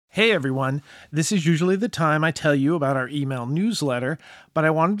Hey everyone, this is usually the time I tell you about our email newsletter, but I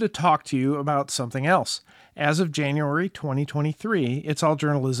wanted to talk to you about something else. As of January 2023, It's All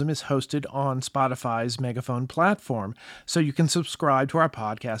Journalism is hosted on Spotify's Megaphone platform, so you can subscribe to our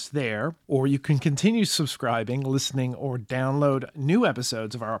podcast there, or you can continue subscribing, listening, or download new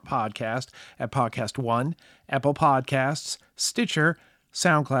episodes of our podcast at Podcast One, Apple Podcasts, Stitcher,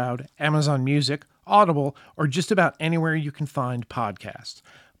 SoundCloud, Amazon Music, Audible, or just about anywhere you can find podcasts.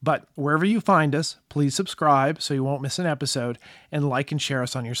 But wherever you find us, please subscribe so you won't miss an episode, and like and share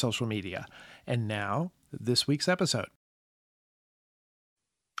us on your social media. And now, this week's episode.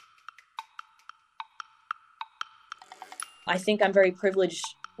 I think I'm very privileged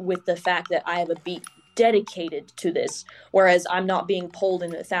with the fact that I have a beat dedicated to this, whereas I'm not being pulled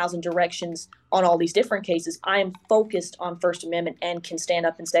in 1,000 directions on all these different cases. I am focused on First Amendment and can stand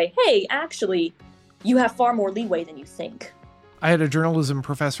up and say, hey, actually, you have far more leeway than you think. I had a journalism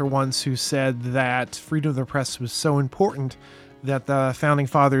professor once who said that freedom of the press was so important that the Founding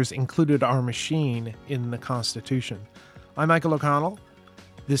Fathers included our machine in the Constitution. I'm Michael O'Connell.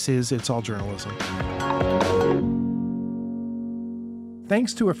 This is It's All Journalism.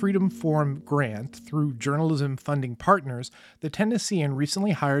 Thanks to a Freedom Forum grant through Journalism Funding Partners, the Tennessean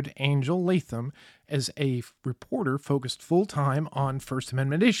recently hired Angel Latham as a reporter focused full-time on First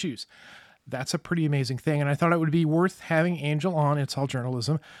Amendment issues. That's a pretty amazing thing, and I thought it would be worth having Angel on It's All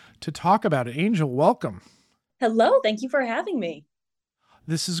Journalism to talk about it. Angel, welcome. Hello, thank you for having me.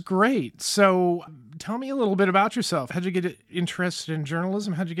 This is great. So tell me a little bit about yourself. How'd you get interested in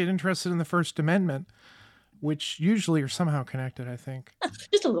journalism? How'd you get interested in the First Amendment, which usually are somehow connected, I think?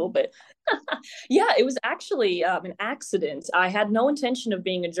 Just a little bit. Yeah, it was actually an accident. I had no intention of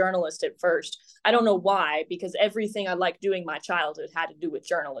being a journalist at first. I don't know why, because everything I liked doing my childhood had to do with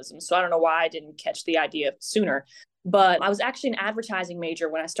journalism. So I don't know why I didn't catch the idea sooner. But I was actually an advertising major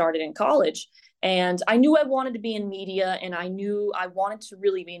when I started in college. And I knew I wanted to be in media, and I knew I wanted to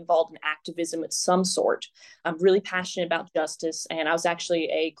really be involved in activism of some sort. I'm really passionate about justice, and I was actually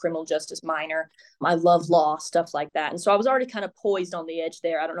a criminal justice minor. I love law, stuff like that. And so I was already kind of poised on the edge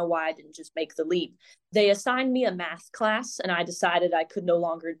there. I don't know why I didn't just make the leap. They assigned me a math class, and I decided I could no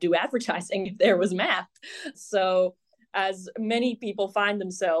longer do advertising if there was math. So as many people find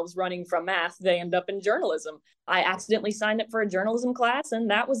themselves running from math, they end up in journalism. I accidentally signed up for a journalism class, and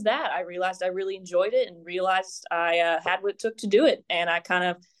that was that. I realized I really enjoyed it and realized I had what it took to do it. And I kind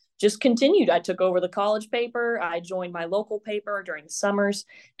of just continued. I took over the college paper. I joined my local paper during the summers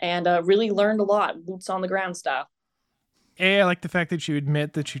and really learned a lot, boots on the ground style. A, I like the fact that you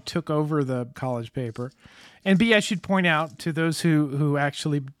admit that you took over the college paper. And B, I should point out to those who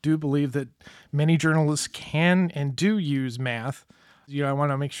actually do believe that many journalists can and do use math, I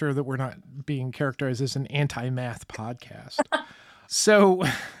want to make sure that we're not being characterized as an anti-math podcast. So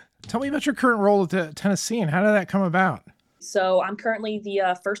tell me about your current role at the Tennessean. How did that come about? So I'm currently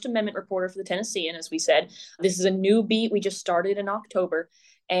the First Amendment reporter for the Tennessean, as we said. This is a new beat. We just started in October.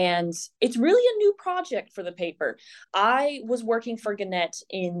 And it's really a new project for the paper. I was working for Gannett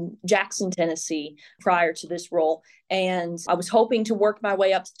in Jackson, Tennessee prior to this role, and I was hoping to work my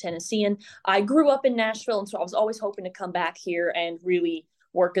way up to Tennessean. I grew up in Nashville, and so I was always hoping to come back here and really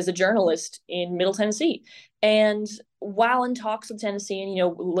work as a journalist in Middle Tennessee. And while in talks with Tennessean,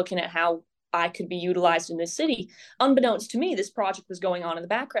 looking at how I could be utilized in this city. Unbeknownst to me, this project was going on in the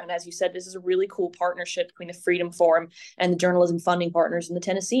background. As you said, this is a really cool partnership between the Freedom Forum and the Journalism Funding Partners and the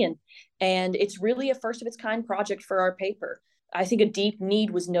Tennessean. And it's really a first of its kind project for our paper. I think a deep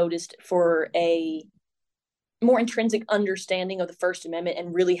need was noticed for a more intrinsic understanding of the First Amendment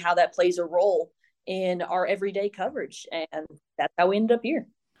and really how that plays a role in our everyday coverage. And that's how we ended up here.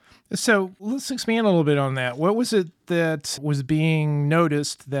 So let's expand a little bit on that. What was it that was being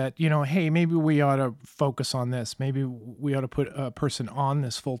noticed that, hey, maybe we ought to focus on this. Maybe we ought to put a person on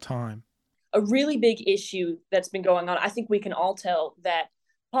this full time? A really big issue that's been going on. I think we can all tell that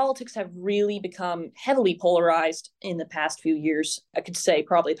politics have really become heavily polarized in the past few years. I could say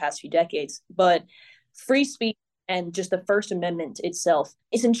probably the past few decades, but free speech and just the First Amendment itself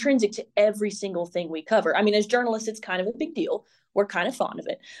is intrinsic to every single thing we cover. I mean, as journalists, it's kind of a big deal. We're kind of fond of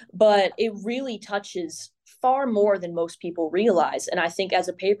it, but it really touches far more than most people realize. And I think as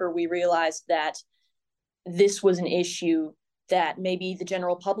a paper, we realized that this was an issue that maybe the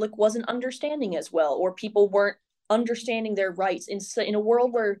general public wasn't understanding as well, or people weren't understanding their rights in a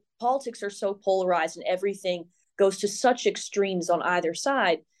world where politics are so polarized and everything goes to such extremes on either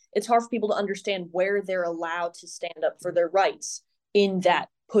side. It's hard for people to understand where they're allowed to stand up for their rights in that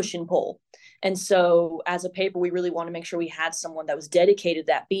push and pull. And so as a paper, we really want to make sure we had someone that was dedicated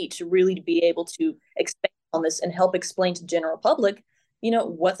to that beat to really be able to expand on this and help explain to the general public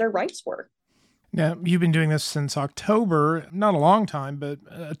what their rights were. Now, you've been doing this since October, not a long time, but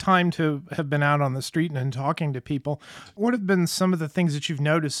a time to have been out on the street and talking to people. What have been some of the things that you've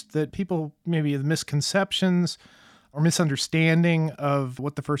noticed that people, maybe the misconceptions or misunderstanding of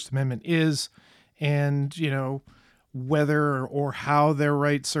what the First Amendment is, and, whether or how their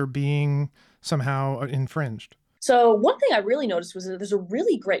rights are being somehow infringed? So one thing I really noticed was that there's a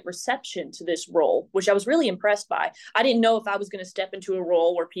really great reception to this role, which I was really impressed by. I didn't know if I was going to step into a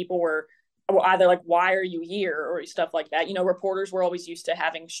role where people were either like, why are you here, or stuff like that. Reporters were always used to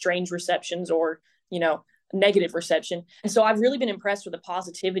having strange receptions or, negative reception. And so I've really been impressed with the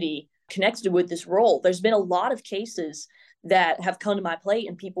positivity connected with this role. There's been a lot of cases that have come to my plate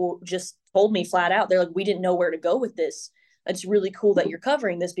and people just told me flat out, they're like, we didn't know where to go with this. It's really cool that you're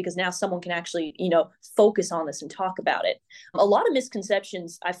covering this because now someone can actually, focus on this and talk about it. A lot of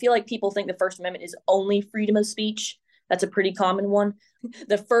misconceptions. I feel like people think the First Amendment is only freedom of speech. That's a pretty common one.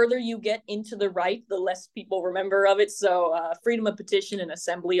 The further you get into the right, the less people remember of it. So freedom of petition and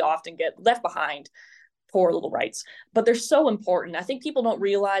assembly often get left behind. Poor little rights. But they're so important. I think people don't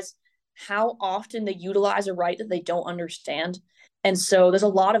realize how often they utilize a right that they don't understand. And so there's a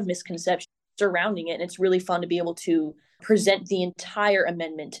lot of misconceptions surrounding it. And it's really fun to be able to present the entire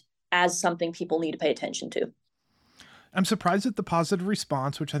amendment as something people need to pay attention to. I'm surprised at the positive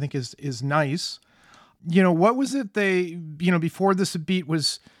response, which I think is nice. What was it before this beat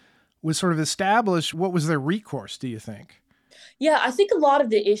was sort of established, what was their recourse, do you think? Yeah, I think a lot of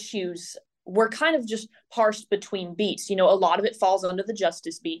the issues were kind of just parsed between beats. A lot of it falls under the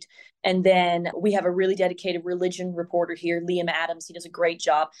justice beat. And then we have a really dedicated religion reporter here, Liam Adams. He does a great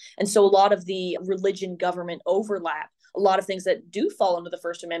job. And so a lot of the religion government overlap, a lot of things that do fall under the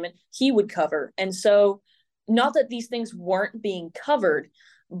First Amendment, he would cover. And so not that these things weren't being covered,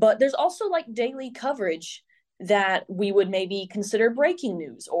 but there's also like daily coverage that we would maybe consider breaking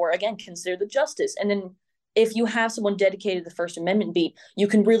news or, again, consider the justice. And then if you have someone dedicated to the First Amendment beat, you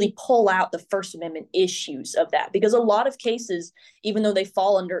can really pull out the First Amendment issues of that. Because a lot of cases, even though they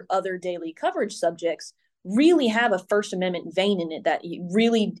fall under other daily coverage subjects, really have a First Amendment vein in it that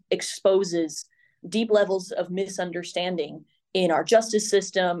really exposes deep levels of misunderstanding in our justice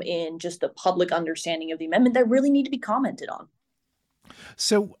system, in just the public understanding of the amendment that really need to be commented on.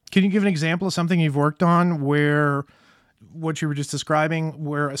 So can you give an example of something you've worked on where what you were just describing,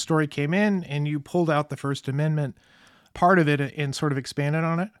 where a story came in and you pulled out the First Amendment part of it and sort of expanded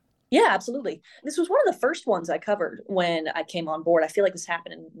on it? Yeah, absolutely. This was one of the first ones I covered when I came on board. I feel like this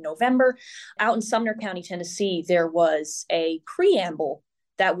happened in November. Out in Sumner County, Tennessee, there was a preamble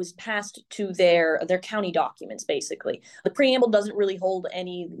that was passed to their county documents, basically. The preamble doesn't really hold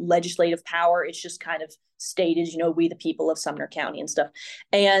any legislative power. It's just kind of stated, we the people of Sumner County and stuff.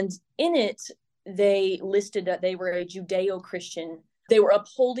 And in it, they listed that they were a Judeo-Christian. They were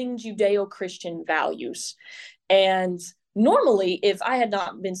upholding Judeo-Christian values. And normally, if I had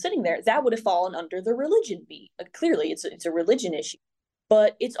not been sitting there, that would have fallen under the religion beat. Clearly, it's a religion issue.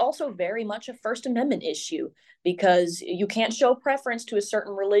 But it's also very much a First Amendment issue because you can't show preference to a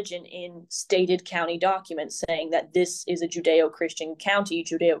certain religion in stated county documents saying that this is a Judeo-Christian county,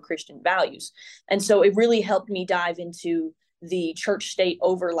 Judeo-Christian values. And so it really helped me dive into the church-state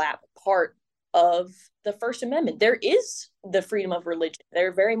overlap part of the First Amendment. There is the freedom of religion.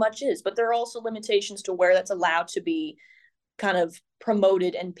 There very much is, but there are also limitations to where that's allowed to be kind of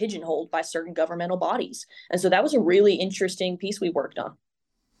promoted and pigeonholed by certain governmental bodies. And so that was a really interesting piece we worked on.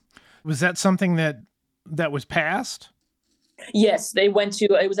 Was that something that was passed? Yes, it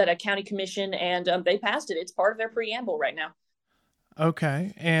was at a county commission and they passed it. It's part of their preamble right now.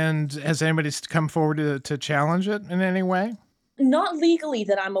 Okay. And has anybody come forward to challenge it in any way? Not legally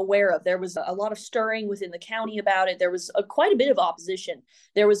that I'm aware of. There was a lot of stirring within the county about it. There was quite a bit of opposition.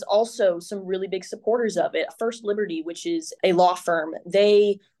 There was also some really big supporters of it. First Liberty, which is a law firm,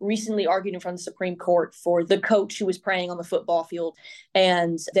 they recently argued in front of the Supreme Court for the coach who was praying on the football field.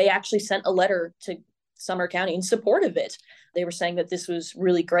 And they actually sent a letter to Sumner County in support of it. They were saying that this was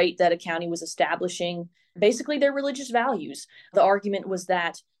really great that a county was establishing basically their religious values. The argument was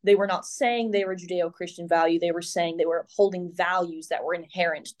that they were not saying they were Judeo-Christian value. They were saying they were upholding values that were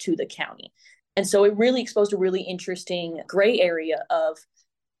inherent to the county. And so it really exposed a really interesting gray area of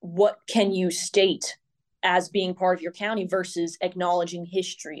what can you state as being part of your county versus acknowledging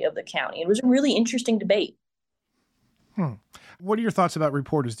history of the county. It was a really interesting debate. What are your thoughts about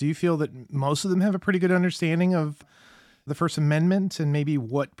reporters? Do you feel that most of them have a pretty good understanding of the First Amendment and maybe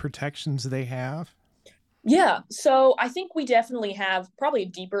what protections they have? Yeah, so I think we definitely have probably a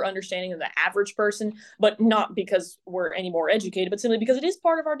deeper understanding than the average person, but not because we're any more educated, but simply because it is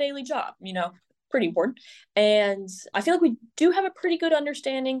part of our daily job. pretty important. And I feel like we do have a pretty good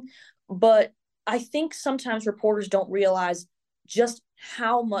understanding, but I think sometimes reporters don't realize just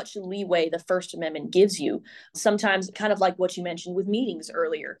how much leeway the First Amendment gives you. Sometimes, kind of like what you mentioned with meetings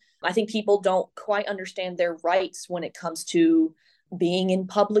earlier, I think people don't quite understand their rights when it comes to being in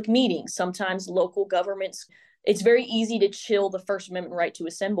public meetings. Sometimes local governments, it's very easy to chill the First Amendment right to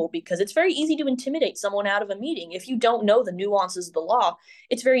assemble because it's very easy to intimidate someone out of a meeting. If you don't know the nuances of the law,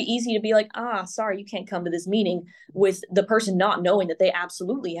 it's very easy to be like, sorry, you can't come to this meeting, with the person not knowing that they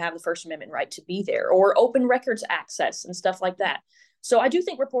absolutely have the First Amendment right to be there, or open records access and stuff like that. So I do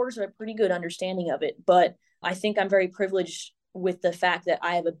think reporters have a pretty good understanding of it, but I think I'm very privileged with the fact that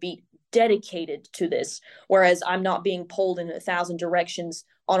I have a beat dedicated to this, whereas I'm not being pulled in 1,000 directions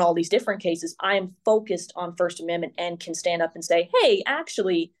on all these different cases. I am focused on First Amendment and can stand up and say, hey,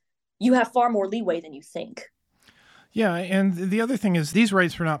 actually, you have far more leeway than you think. Yeah, and the other thing is these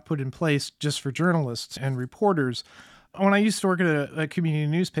rights were not put in place just for journalists and reporters. When I used to work at a community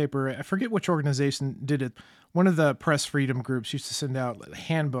newspaper, I forget which organization did it. One of the press freedom groups used to send out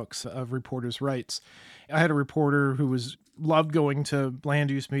handbooks of reporters' rights. I had a reporter who loved going to land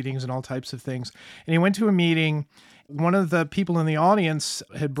use meetings and all types of things. And he went to a meeting. One of the people in the audience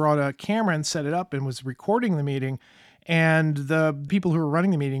had brought a camera and set it up and was recording the meeting. And the people who were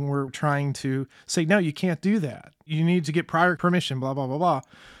running the meeting were trying to say, no, you can't do that. You need to get prior permission, blah, blah, blah, blah.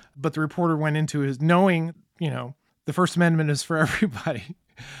 But the reporter went into his knowing, the First Amendment is for everybody,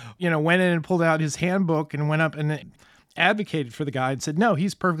 went in and pulled out his handbook and went up and advocated for the guy and said, no,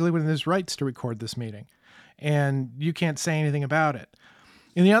 he's perfectly within his rights to record this meeting. And you can't say anything about it.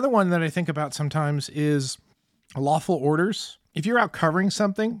 And the other one that I think about sometimes is lawful orders. If you're out covering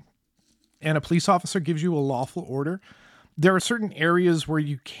something and a police officer gives you a lawful order, there are certain areas where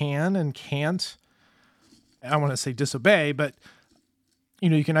you can and can't, I don't want to say disobey, but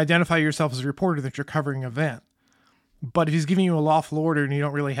you can identify yourself as a reporter that you're covering an event. But if he's giving you a lawful order and you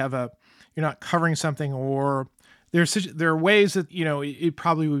don't really you're not covering something, or there are ways that, it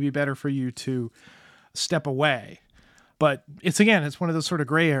probably would be better for you to step away. But it's one of those sort of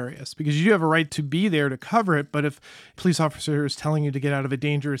gray areas, because you do have a right to be there to cover it. But if a police officer is telling you to get out of a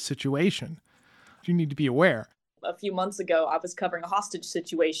dangerous situation, you need to be aware. A few months ago, I was covering a hostage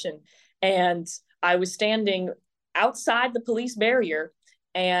situation, and I was standing outside the police barrier,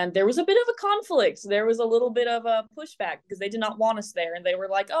 and there was a bit of a conflict. There was a little bit of a pushback because they did not want us there. And they were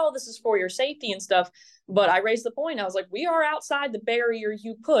like, oh, this is for your safety and stuff. But I raised the point. I was like, we are outside the barrier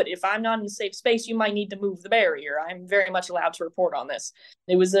you put. If I'm not in a safe space, you might need to move the barrier. I'm very much allowed to report on this.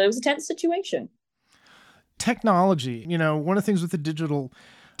 It was a tense situation. Technology, one of the things with the digital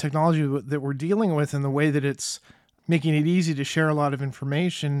technology that we're dealing with, and the way that it's making it easy to share a lot of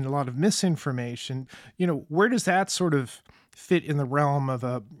information, a lot of misinformation, where does that sort of fit in the realm of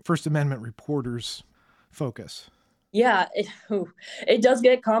a First Amendment reporter's focus? Yeah, it does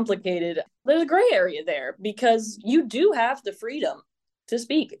get complicated. There's a gray area there because you do have the freedom to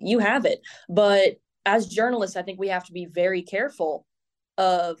speak. You have it. But as journalists, I think we have to be very careful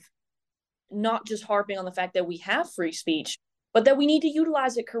of not just harping on the fact that we have free speech, but that we need to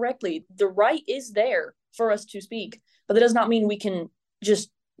utilize it correctly. The right is there for us to speak, but that does not mean we can just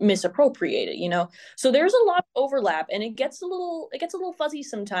misappropriate it. So there's a lot of overlap, and it gets a little fuzzy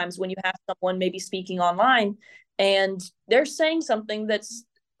sometimes when you have someone maybe speaking online and they're saying something that's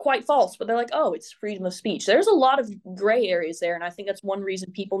quite false, but they're like, oh, it's freedom of speech. There's a lot of gray areas there, and I think that's one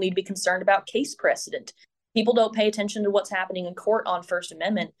reason people need to be concerned about case precedent. People don't pay attention to what's happening in court on First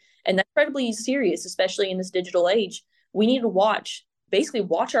Amendment, and that's incredibly serious, especially in this digital age. We need to watch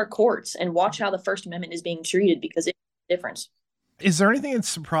our courts and watch how the First Amendment is being treated, because it's a difference. Is there anything that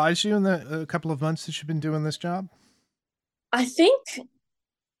surprised you in the couple of months that you've been doing this job? I think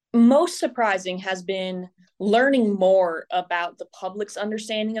most surprising has been learning more about the public's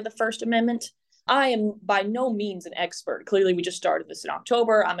understanding of the First Amendment. I am by no means an expert. Clearly, we just started this in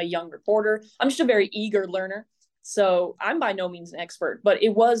October. I'm a young reporter. I'm just a very eager learner. So I'm by no means an expert, but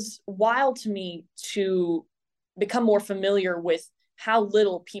it was wild to me to become more familiar with how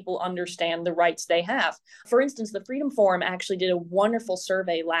little people understand the rights they have. For instance, the Freedom Forum actually did a wonderful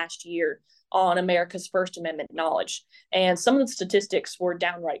survey last year on America's First Amendment knowledge. And some of the statistics were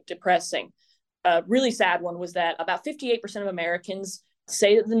downright depressing. A really sad one was that about 58% of Americans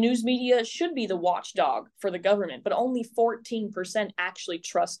say that the news media should be the watchdog for the government, but only 14% actually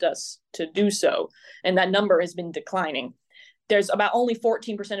trust us to do so. And that number has been declining. There's about only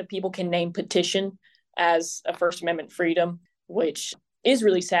 14% of people can name petition as a First Amendment freedom, which is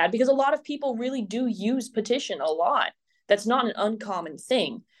really sad because a lot of people really do use petition a lot. That's not an uncommon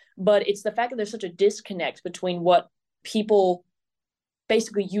thing, but it's the fact that there's such a disconnect between what people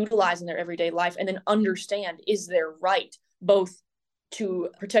basically utilize in their everyday life, and then understand is their right, both to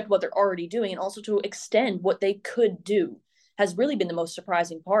protect what they're already doing and also to extend what they could do, has really been the most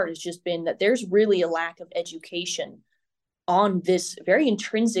surprising part. Has just been that there's really a lack of education on this very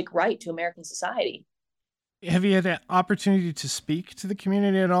intrinsic right to American society. Have you had an opportunity to speak to the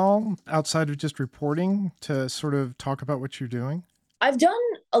community at all outside of just reporting to sort of talk about what you're doing? I've done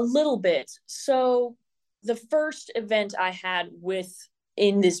a little bit. So the first event I had with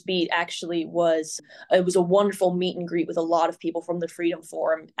in this beat actually was, it was a wonderful meet and greet with a lot of people from the Freedom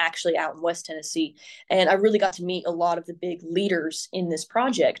Forum, actually out in West Tennessee. And I really got to meet a lot of the big leaders in this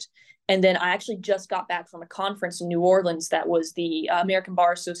project. And then I actually just got back from a conference in New Orleans that was the American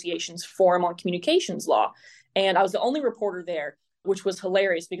Bar Association's Forum on Communications Law. And I was the only reporter there, which was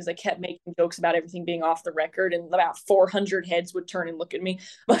hilarious because I kept making jokes about everything being off the record, and about 400 heads would turn and look at me.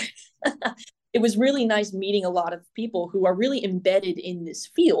 But it was really nice meeting a lot of people who are really embedded in this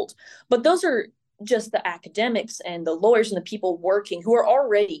field. But those are just the academics and the lawyers and the people working who are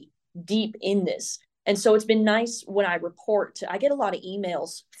already deep in this. And so it's been nice when I report, I get a lot of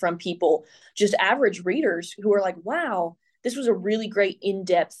emails from people, just average readers, who are like, wow, this was a really great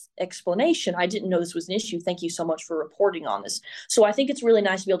in-depth explanation. I didn't know this was an issue. Thank you so much for reporting on this. So I think it's really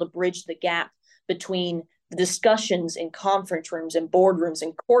nice to be able to bridge the gap between the discussions in conference rooms and boardrooms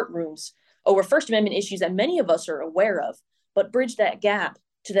and courtrooms over First Amendment issues that many of us are aware of, but bridge that gap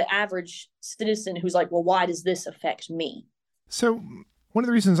to the average citizen who's like, well, why does this affect me? So one of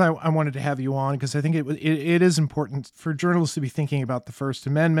the reasons I wanted to have you on, because I think it is important for journalists to be thinking about the First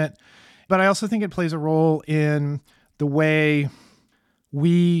Amendment, but I also think it plays a role in the way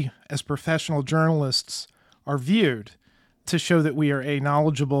we as professional journalists are viewed, to show that we are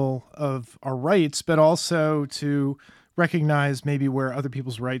knowledgeable of our rights, but also to recognize maybe where other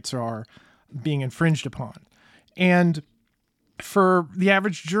people's rights are being infringed upon. And for the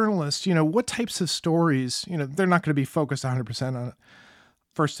average journalist, what types of stories, they're not going to be focused 100% on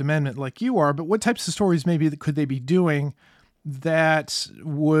First Amendment like you are, but what types of stories maybe could they be doing that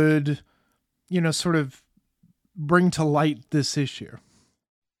would, sort of bring to light this issue?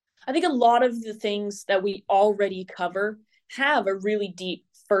 I think a lot of the things that we already cover have a really deep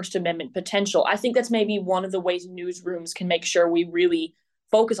First Amendment potential. I think that's maybe one of the ways newsrooms can make sure we really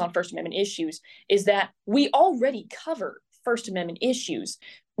focus on First Amendment issues, is that we already cover First Amendment issues.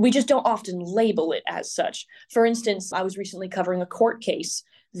 We just don't often label it as such. For instance, I was recently covering a court case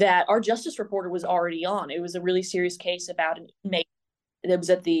that our justice reporter was already on. It was a really serious case about an inmate that was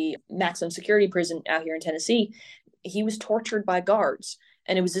at the maximum security prison out here in Tennessee. He was tortured by guards.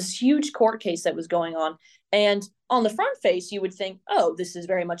 And it was this huge court case that was going on. And on the front face, you would think, oh, this is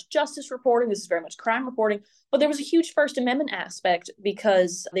very much justice reporting. This is very much crime reporting. But there was a huge First Amendment aspect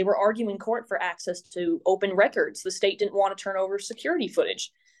because they were arguing in court for access to open records. The state didn't want to turn over security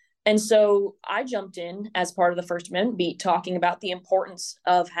footage. And so I jumped in as part of the First Amendment beat, talking about the importance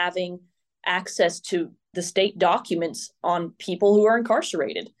of having access to the state documents on people who are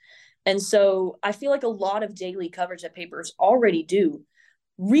incarcerated. And so I feel like a lot of daily coverage that papers already do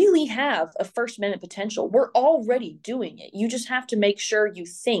really have a First Amendment potential. We're already doing it. You just have to make sure you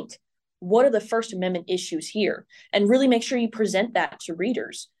think, what are the First Amendment issues here? And really make sure you present that to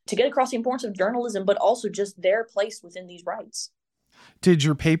readers to get across the importance of journalism, but also just their place within these rights. Did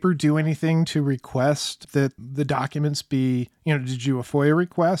your paper do anything to request that the documents be, did you a FOIA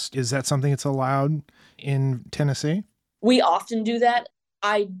request? Is that something that's allowed in Tennessee? We often do that.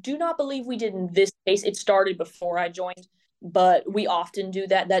 I do not believe we did in this case. It started before I joined, but we often do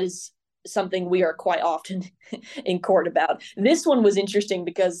that. That is something we are quite often in court about. This one was interesting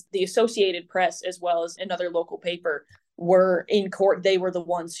because the Associated Press, as well as another local paper, were in court. They were the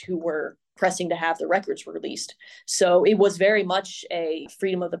ones who were pressing to have the records released. So it was very much a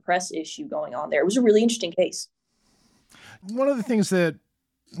freedom of the press issue going on there. It was a really interesting case. One of the things that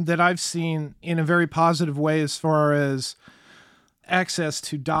I've seen in a very positive way as far as access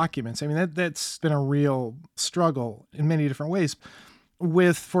to documents, I mean, that's been a real struggle in many different ways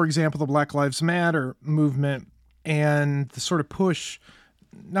with, for example, the Black Lives Matter movement and the sort of push,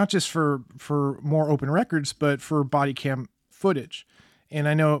 not just for more open records, but for body cam footage. And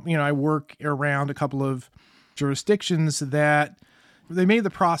I know, I work around a couple of jurisdictions that they made the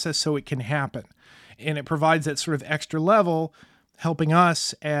process so it can happen. And it provides that sort of extra level, helping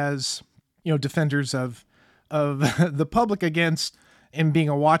us as, defenders of the public against, and being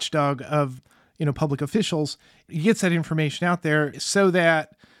a watchdog of, public officials. It gets that information out there so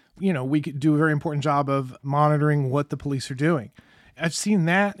that, we could do a very important job of monitoring what the police are doing. I've seen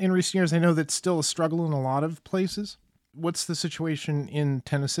that in recent years. I know that's still a struggle in a lot of places. What's the situation in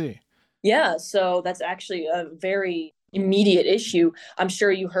Tennessee? Yeah, so that's actually a very immediate issue. I'm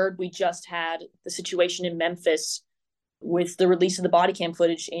sure you heard we just had the situation in Memphis with the release of the body cam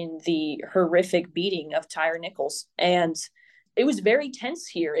footage in the horrific beating of Tyre Nichols. And it was very tense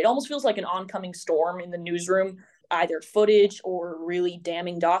here. It almost feels like an oncoming storm in the newsroom, either footage or really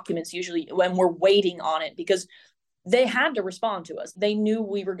damning documents, usually when we're waiting on it, because they had to respond to us. They knew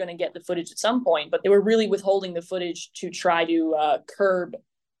we were going to get the footage at some point, but they were really withholding the footage to try to curb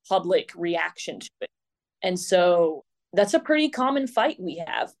public reaction to it. And so that's a pretty common fight we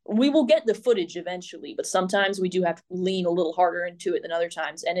have. We will get the footage eventually, but sometimes we do have to lean a little harder into it than other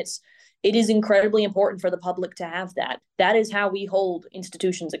times. And it is incredibly important for the public to have that. That is how we hold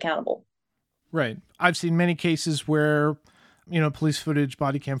institutions accountable. Right. I've seen many cases where, police footage,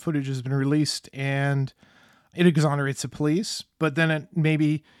 body cam footage has been released and it exonerates the police, but then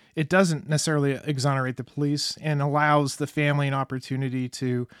it doesn't necessarily exonerate the police and allows the family an opportunity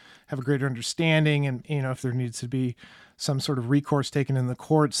to have a greater understanding. And, if there needs to be some sort of recourse taken in the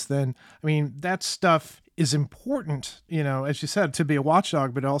courts, then, that stuff is important, as you said, to be a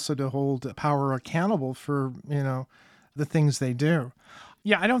watchdog, but also to hold power accountable for, the things they do.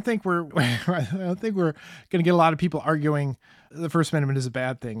 Yeah, I don't think we're going to get a lot of people arguing the First Amendment is a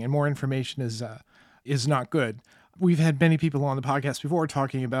bad thing and more information is not good. We've had many people on the podcast before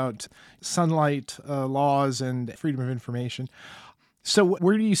talking about sunlight laws and freedom of information. So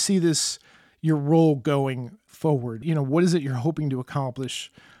where do you see your role going forward? What is it you're hoping to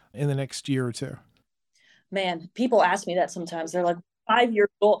accomplish in the next year or two? Man, people ask me that sometimes. They're like, 5-year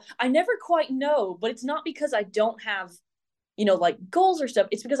goal. I never quite know, but it's not because I don't have, goals or stuff.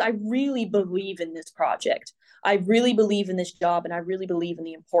 It's because I really believe in this project. I really believe in this job, and I really believe in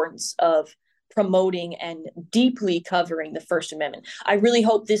the importance of promoting and deeply covering the First Amendment. I really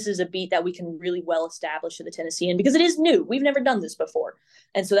hope this is a beat that we can really well establish in the Tennessean, because it is new. We've never done this before.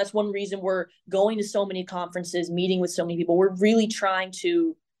 And so that's one reason we're going to so many conferences, meeting with so many people. We're not trying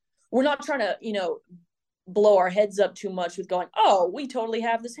to, blow our heads up too much with going, oh, we totally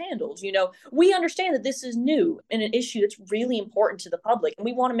have this handled. We understand that this is new and an issue that's really important to the public. And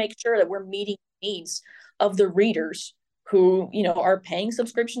we want to make sure that we're meeting the needs of the readers who, are paying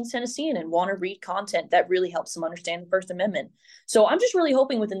subscriptions to Tennessean and want to read content that really helps them understand the First Amendment. So I'm just really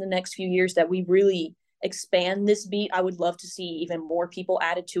hoping within the next few years that we really expand this beat. I would love to see even more people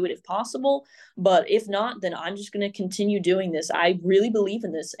added to it if possible. But if not, then I'm just going to continue doing this. I really believe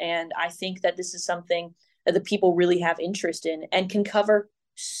in this. And I think that this is something that the people really have interest in and can cover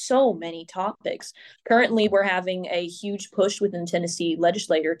so many topics. Currently, we're having a huge push within the Tennessee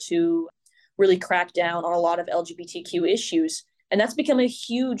legislature to really crack down on a lot of LGBTQ issues. And that's become a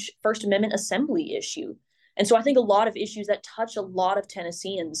huge First Amendment assembly issue. And so I think a lot of issues that touch a lot of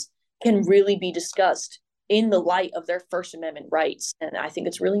Tennesseans can really be discussed in the light of their First Amendment rights. And I think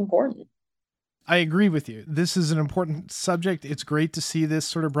it's really important. I agree with you. This is an important subject. It's great to see this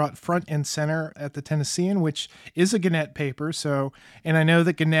sort of brought front and center at the Tennessean, which is a Gannett paper. And I know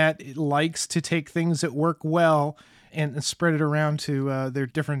that Gannett likes to take things that work well and spread it around to their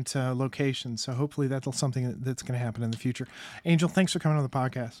different locations. So hopefully that's something that's going to happen in the future. Angel, thanks for coming on the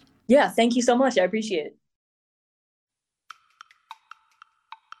podcast. Yeah, thank you so much. I appreciate it.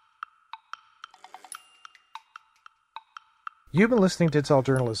 You've been listening to It's All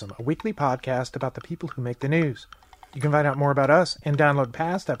Journalism, a weekly podcast about the people who make the news. You can find out more about us and download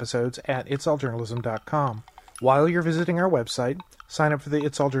past episodes at itsalljournalism.com. While you're visiting our website, sign up for the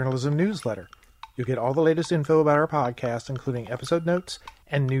It's All Journalism newsletter. You'll get all the latest info about our podcast, including episode notes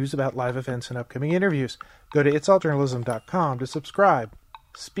and news about live events and upcoming interviews. Go to itsalljournalism.com to subscribe.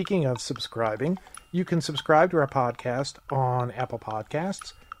 Speaking of subscribing, you can subscribe to our podcast on Apple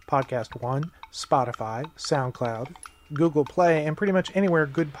Podcasts, Podcast One, Spotify, SoundCloud, Google Play, and pretty much anywhere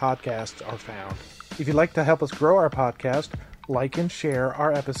good podcasts are found. If you'd like to help us grow our podcast, like and share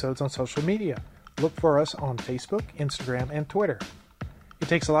our episodes on social media. Look for us on Facebook, Instagram, and Twitter. It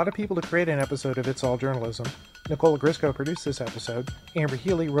takes a lot of people to create an episode of It's All Journalism. Nicola Grisco produced this episode, Amber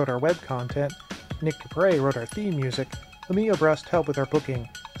Healy wrote our web content, Nick Capre wrote our theme music, Emilio Brust helped with our booking,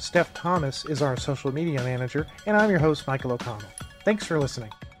 Steph Thomas is our social media manager, and I'm your host, Michael O'Connell. Thanks for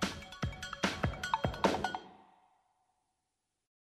listening.